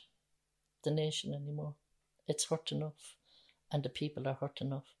hurt the nation anymore. It's hurt enough, and the people are hurt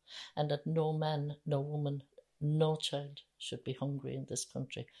enough, and that no man, no woman, no child should be hungry in this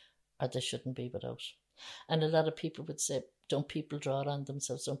country, or they shouldn't be without. And a lot of people would say, don't people draw it on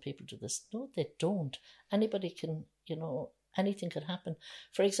themselves? Don't people do this? No, they don't. Anybody can, anything can happen.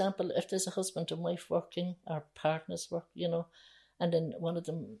 For example, if there's a husband and wife working, or partners work, and then one of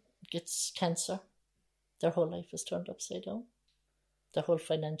them gets cancer, their whole life is turned upside down. Their whole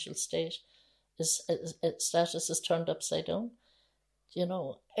financial status is turned upside down.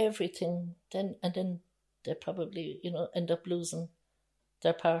 Everything. Then they probably, end up losing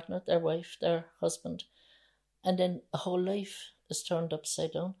their partner, their wife, their husband. And then a whole life is turned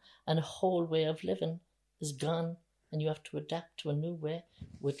upside down, and a whole way of living is gone, and you have to adapt to a new way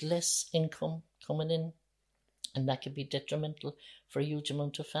with less income coming in, and that can be detrimental for a huge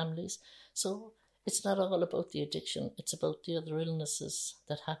amount of families. So it's not all about the addiction, it's about the other illnesses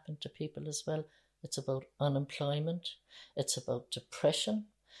that happen to people as well. It's about unemployment, it's about depression,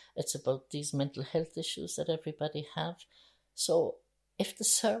 it's about these mental health issues that everybody have. So if the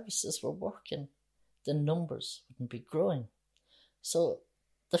services were working, the numbers wouldn't be growing. So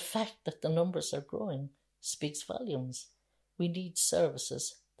the fact that the numbers are growing speaks volumes. We need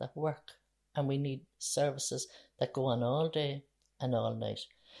services that work, and we need services that go on all day and all night.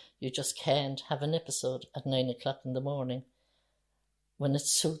 You just can't have an episode at 9 o'clock in the morning when it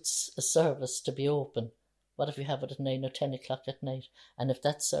suits a service to be open. What if you have it at 9 or 10 o'clock at night? And if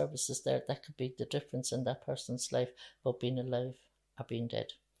that service is there, that could be the difference in that person's life about being alive or being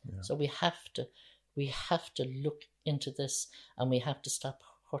dead. Yeah. So we have to look into this, and we have to stop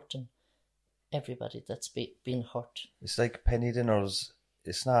hurting everybody that's being hurt. It's like penny dinners.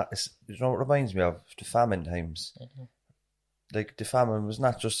 It reminds me of the famine times. Mm-hmm. Like, the famine was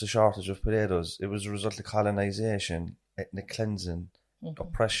not just a shortage of potatoes. It was a result of colonisation, ethnic cleansing,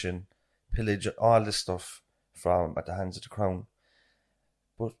 oppression, pillage, all this stuff from at the hands of the crown.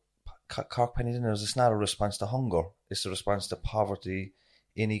 But Cork penny dinners, it's not a response to hunger. It's a response to poverty,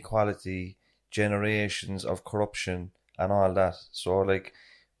 inequality, generations of corruption and all that. So, like,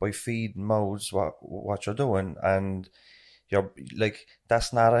 by feeding mouths what you're doing, and you're like,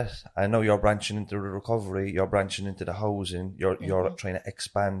 that's not it. I know you're branching into the recovery, you're branching into the housing, you're trying to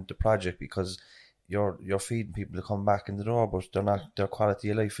expand the project because you're feeding people to come back in the door, but they're not, their quality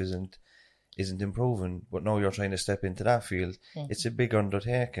of life isn't improving. But now you're trying to step into that field. It's a big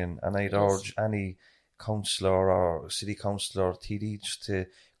undertaking, and I'd urge any councillor or city councillor or TD just to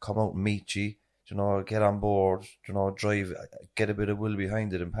come out and meet you, get on board, drive, get a bit of will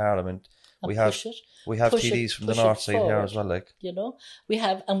behind it in Parliament. And we have push TDs from the north side here as well, like. We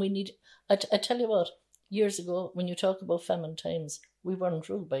have, and we need. I tell you what, years ago, when you talk about famine times, we weren't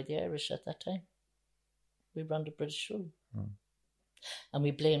ruled by the Irish at that time. We were under British rule. And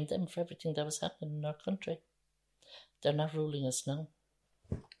we blamed them for everything that was happening in our country. They're not ruling us now.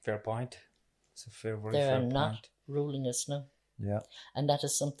 Fair point. It's a very fair point. They are not ruling us now. Yeah. And that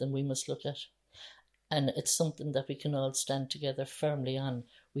is something we must look at. And it's something that we can all stand together firmly on.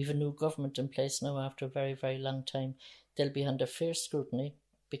 We've a new government in place now after a very, very long time. They'll be under fierce scrutiny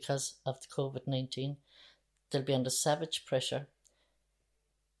because of the COVID-19. They'll be under savage pressure.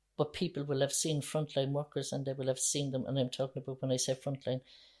 But people will have seen frontline workers, and they will have seen them. And I'm talking about, when I say frontline,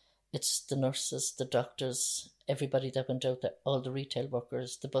 it's the nurses, the doctors, everybody that went out there, all the retail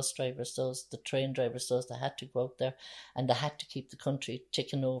workers, the bus drivers, the train drivers, those that had to go out there, and they had to keep the country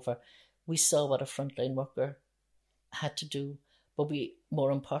ticking over. We saw what a frontline worker had to do, but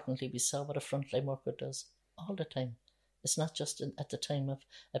more importantly, we saw what a frontline worker does all the time. It's not just at the time of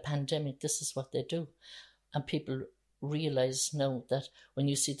a pandemic. This is what they do. And people realise now that when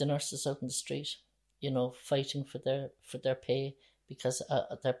you see the nurses out in the street, fighting for their pay because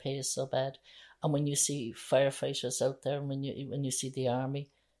their pay is so bad, and when you see firefighters out there, when you see the army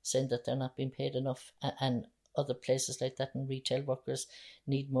saying that they're not being paid enough, and other places like that, and retail workers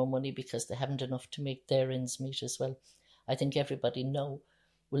need more money because they haven't enough to make their ends meet as well. I think everybody now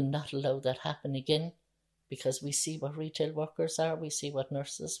will not allow that happen again, because we see what retail workers are, we see what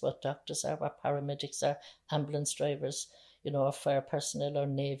nurses, what doctors are, what paramedics are, ambulance drivers, our fire personnel, our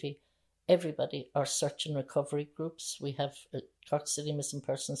Navy, everybody, our search and recovery groups. We have Cork City Missing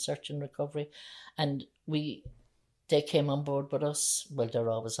Persons Search and Recovery, and they came on board with us. Well, they're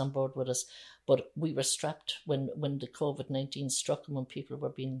always on board with us, but we were strapped when the COVID-19 struck and when people were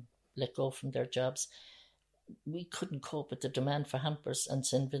being let go from their jobs. We couldn't cope with the demand for hampers, and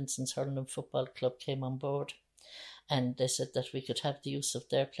St. Vincent's Hurling and Football Club came on board, and they said that we could have the use of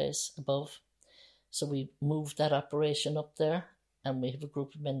their place above. So we moved that operation up there, and we have a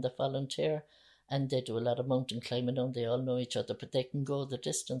group of men that volunteer, and they do a lot of mountain climbing, and they all know each other, but they can go the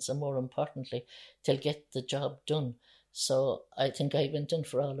distance, and more importantly, they'll get the job done. So I think I went in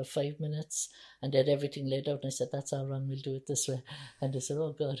for all of 5 minutes and they had everything laid out, and I said, that's all wrong, we'll do it this way. And they said,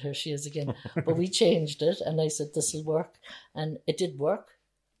 oh God, here she is again. But we changed it, and I said, this will work. And it did work.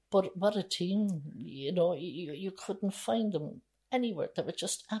 But what a team, you couldn't find them anywhere. They were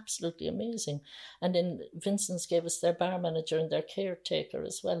just absolutely amazing. And then Vincent's gave us their bar manager and their caretaker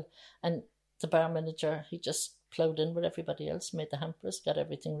as well. And the bar manager, he just ploughed in with everybody else, made the hampers, got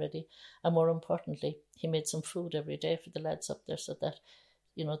everything ready. And more importantly, he made some food every day for the lads up there so that,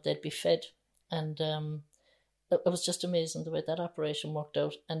 they'd be fed. And it was just amazing the way that operation worked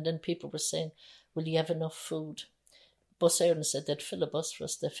out. And then people were saying, will you have enough food? Bus Ireland said they'd fill a bus for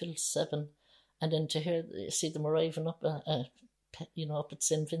us. They filled 7. And then to see them arriving up, up at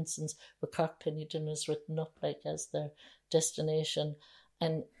St. Vincent's with Cork Penny Dinners written up like as their destination,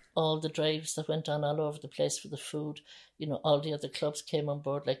 and all the drives that went on all over the place for the food. All the other clubs came on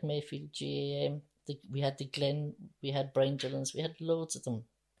board, like Mayfield, GAM. We had the Glen, we had Brian Dillon's, we had loads of them.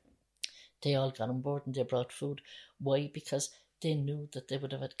 They all got on board and they brought food. Why? Because they knew that they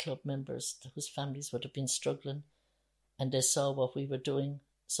would have had club members whose families would have been struggling, and they saw what we were doing.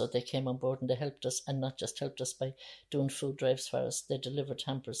 So they came on board and they helped us, and not just helped us by doing food drives for us, they delivered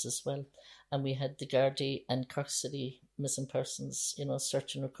hampers as well. And we had the Gardaí and Cork City Missing Persons,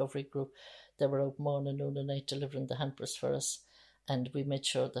 Search and Recovery Group. They were out morning, noon and night delivering the hampers for us. And we made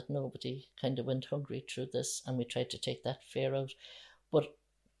sure that nobody kind of went hungry through this, and we tried to take that fear out. But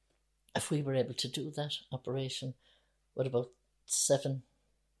if we were able to do that operation with about 7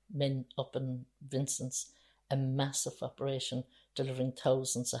 men up in Vincent's, a massive operation, delivering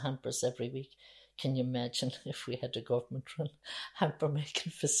thousands of hampers every week. Can you imagine if we had a government-run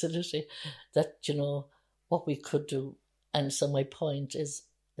hamper-making facility? That, what we could do. And so my point is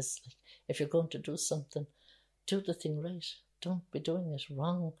like, if you're going to do something, do the thing right. Don't be doing it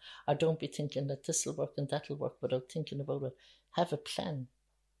wrong, or don't be thinking that this will work and that will work without thinking about it. Have a plan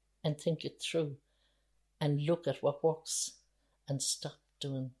and think it through and look at what works and stop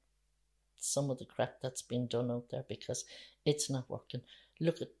doing some of the crap that's been done out there, because it's not working.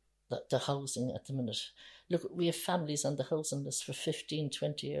 Look at the housing at the minute. Look, we have families on the housing list for 15,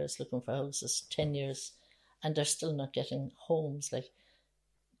 20 years looking for houses, 10 years, and they're still not getting homes. Like,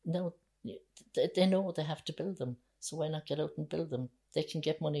 no, they know they have to build them, so why not get out and build them? They can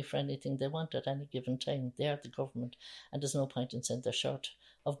get money for anything they want at any given time. They are the government, and there's no point in saying they're short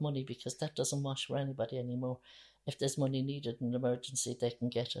of money, because that doesn't wash for anybody anymore. If there's money needed in an emergency, they can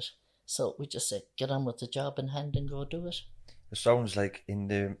get it. So we just said, get on with the job in hand and go do it. It sounds like in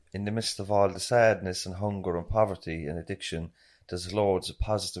the midst of all the sadness and hunger and poverty and addiction, there's loads of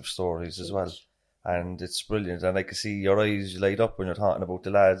positive stories as well. And it's brilliant. And I can see your eyes light up when you're talking about the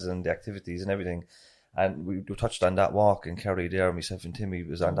lads and the activities and everything. And we touched on that walk in Kerry there. Myself and Timmy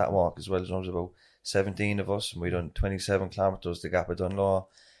was on that walk as well. There was about 17 of us, and we done 27 kilometres to Gap of Dunlaw.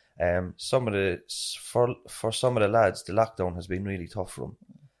 For some of the lads, the lockdown has been really tough for them.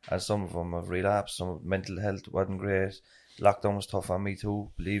 And some of them have relapsed. Some mental health wasn't great. Lockdown was tough on me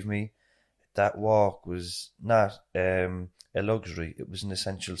too, believe me. That walk was not a luxury. It was an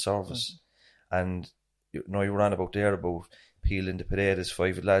essential service. And you were on about there about peeling the potatoes,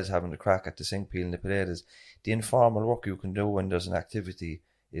 5 lads having a crack at the sink peeling the potatoes. The informal work you can do when there's an activity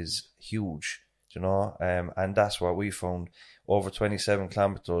is huge, and that's what we found. Over 27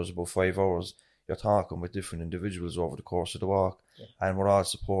 kilometres, about 5 hours, you're talking with different individuals over the course of the walk, and we're all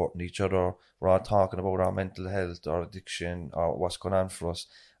supporting each other. We're all talking about our mental health, our addiction, or what's going on for us.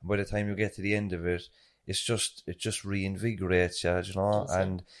 And by the time you get to the end of it, it just reinvigorates you,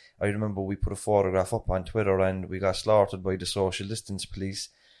 And I remember we put a photograph up on Twitter and we got slaughtered by the social distance police.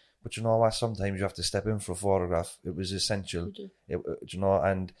 But you know what? Sometimes you have to step in for a photograph. It was essential.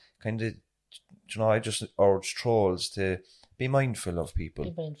 And kind of, I just urge trolls to be mindful of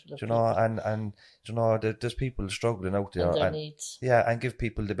people. And there's people struggling out there. And their needs. Yeah, and give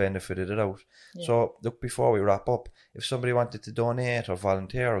people the benefit of the doubt. Yeah. So, look, before we wrap up, if somebody wanted to donate or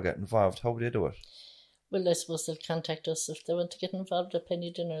volunteer or get involved, how would they do it? Well, I suppose they'll contact us if they want to get involved at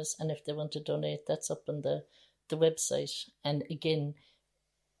Penny Dinners, and if they want to donate, that's up on the website. And again,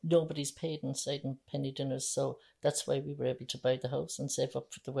 nobody's paid inside in Penny Dinners, so that's why we were able to buy the house and save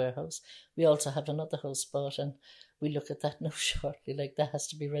up for the warehouse. We also have another house bought, and we look at that now shortly, like that has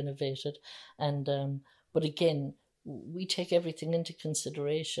to be renovated. And but again, we take everything into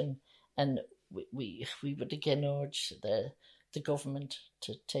consideration, and we would again urge the government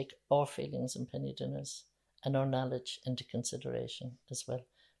to take our feelings in Penny Dinners and our knowledge into consideration as well.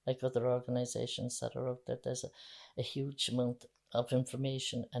 Like other organisations that are out there, there's a huge amount of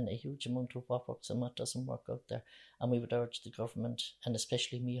information and a huge amount of what works and what doesn't work out there. And we would urge the government, and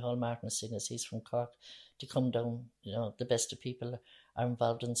especially Micheál Martin, seeing as he's from Cork, to come down. The best of people are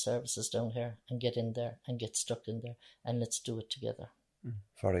involved in services down here, and get in there and get stuck in there, and let's do it together.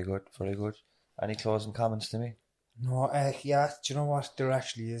 Very good, very good. Any closing comments to me? No, yeah, do you know what? There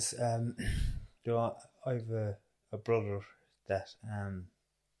actually is. I've a brother that I'm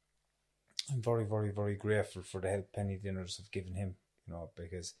very, very, very grateful for the help Penny Dinners have given him,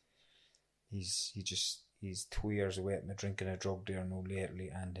 because he's 2 years away from drinking a drug there now lately,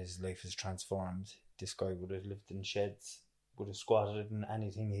 and his life is transformed. This guy would have lived in sheds, would have squatted in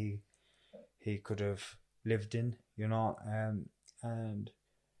anything he could have lived in, and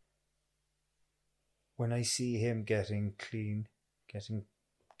when I see him getting clean,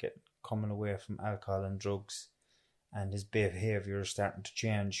 coming away from alcohol and drugs, and his behaviour starting to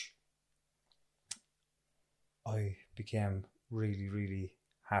change, I became really, really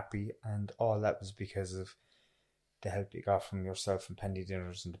happy, and all that was because of the help you got from yourself and Penny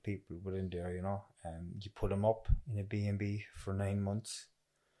Dinners and the people within there, You put him up in a B&B for 9 months,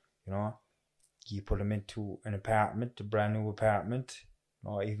 You put him into an apartment, a brand new apartment.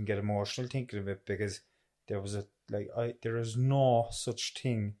 I even get emotional thinking of it, because there is no such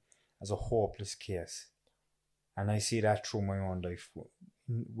thing as a hopeless case, and I see that through my own life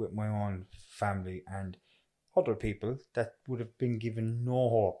with my own family and other people that would have been given no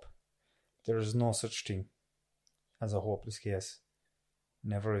hope. There is no such thing as a hopeless case,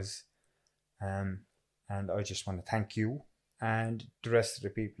 never is. And I just want to thank you and the rest of the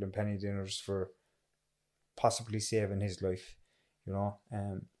people in Penny Dinners for possibly saving his life,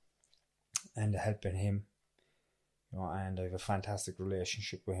 and helping him. And I have a fantastic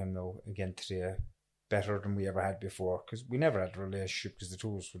relationship with him now, again today, better than we ever had before, because we never had a relationship because the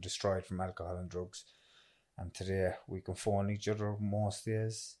two of us were destroyed from alcohol and drugs. And today we can phone each other most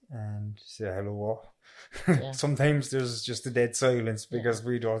days and say hello. Yeah. Sometimes there's just a dead silence because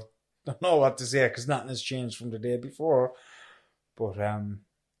we don't know what to say, because nothing has changed from the day before. But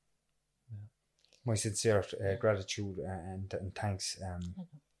my sincere gratitude and thanks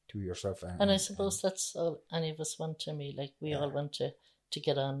to yourself. And I suppose that's all any of us want to me. Like, we all want to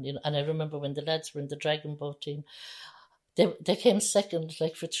get on, And I remember when the lads were in the Dragon Boat team, they came second,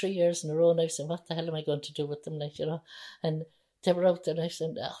 like, for 3 years in a row, and I was saying, what the hell am I going to do with them, And they were out there, and I was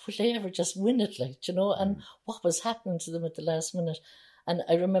saying, will they ever just win it, And what was happening to them at the last minute? And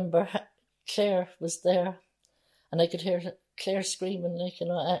I remember Claire was there, and I could hear Claire screaming, like, you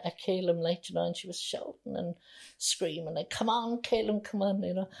know, at Calum, like, you know, and she was shouting and screaming, like, come on, Calum, come on,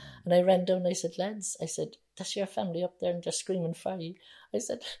 you know. And I ran down and I said, lads, I said, that's your family up there and they're screaming for you. I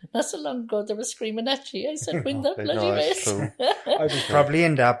said, not so long ago they were screaming at you. I said, win that bloody race. I was probably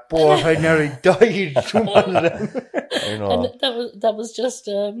in that boat. I nearly died from one of them. I know. And that was just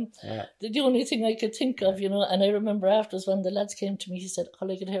the only thing I could think of, you know. And I remember afterwards when the lads came to me, he said,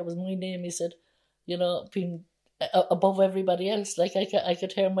 all I could hear was my name. He said, you know, being above everybody else. Like I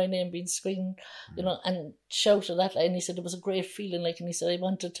could hear my name being screamed, you know, and shouted at. And he said it was a great feeling. Like, and he said I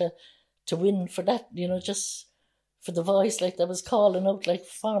wanted to win for that, you know, just for the voice, like, that was calling out, like,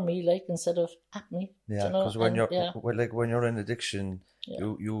 for me, like, instead of at me. Yeah, because when you're in addiction,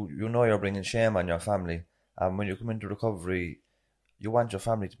 you know you're bringing shame on your family, and when you come into recovery, you want your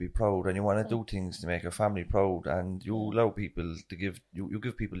family to be proud, and you want to do things to make your family proud, and you allow people to give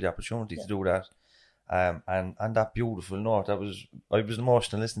people the opportunity to do that. And on that beautiful note, I was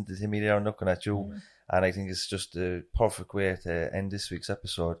emotional listening to Timmy there and looking at you, and I think it's just the perfect way to end this week's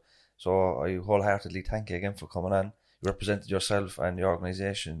episode. So I wholeheartedly thank you again for coming on. You represented yourself and your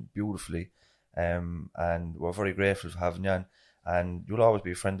organisation beautifully, and we're very grateful for having you on. And you'll always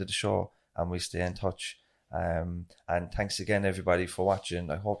be a friend of the show, and we stay in touch. And thanks again, everybody, for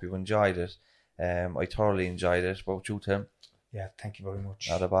watching. I hope you enjoyed it. I thoroughly enjoyed it. What about you, Tim? Yeah, thank you very much.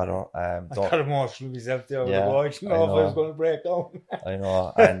 Not a bother. I got emotional myself there. Yeah, I didn't know if I was going to break down. I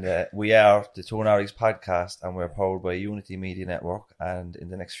know. And we are the Two Nordics podcast, and we're powered by Unity Media Network. And in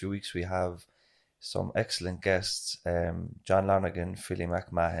the next few weeks, we have some excellent guests, John Lonergan, Philly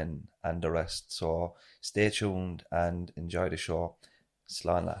McMahon, and the rest. So stay tuned and enjoy the show.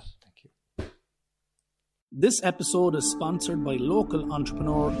 Slán that. Thank you. This episode is sponsored by local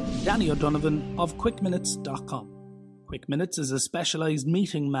entrepreneur Danny O'Donovan of QuickMinutes.com. Quick Minutes is a specialised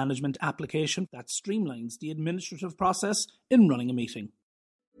meeting management application that streamlines the administrative process in running a meeting.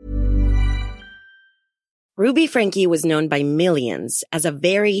 Ruby Franke was known by millions as a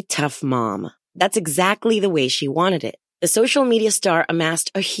very tough mom. That's exactly the way she wanted it. The social media star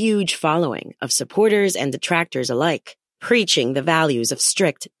amassed a huge following of supporters and detractors alike, preaching the values of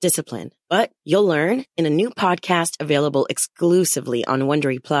strict discipline. But you'll learn in a new podcast available exclusively on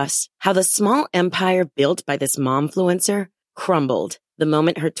Wondery Plus how the small empire built by this momfluencer crumbled the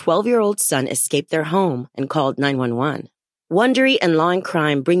moment her 12-year-old son escaped their home and called 911. Wondery and Law and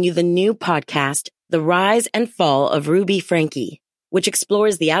Crime bring you the new podcast, The Rise and Fall of Ruby Franke, which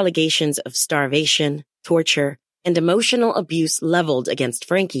explores the allegations of starvation, torture, and emotional abuse leveled against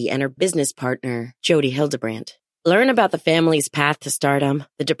Franke and her business partner, Jody Hildebrandt. Learn about the family's path to stardom,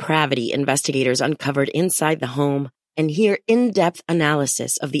 the depravity investigators uncovered inside the home, and hear in-depth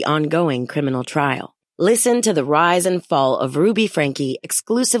analysis of the ongoing criminal trial. Listen to The Rise and Fall of Ruby Franke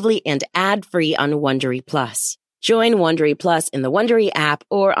exclusively and ad-free on Wondery Plus. Join Wondery Plus in the Wondery app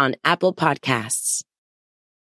or on Apple Podcasts.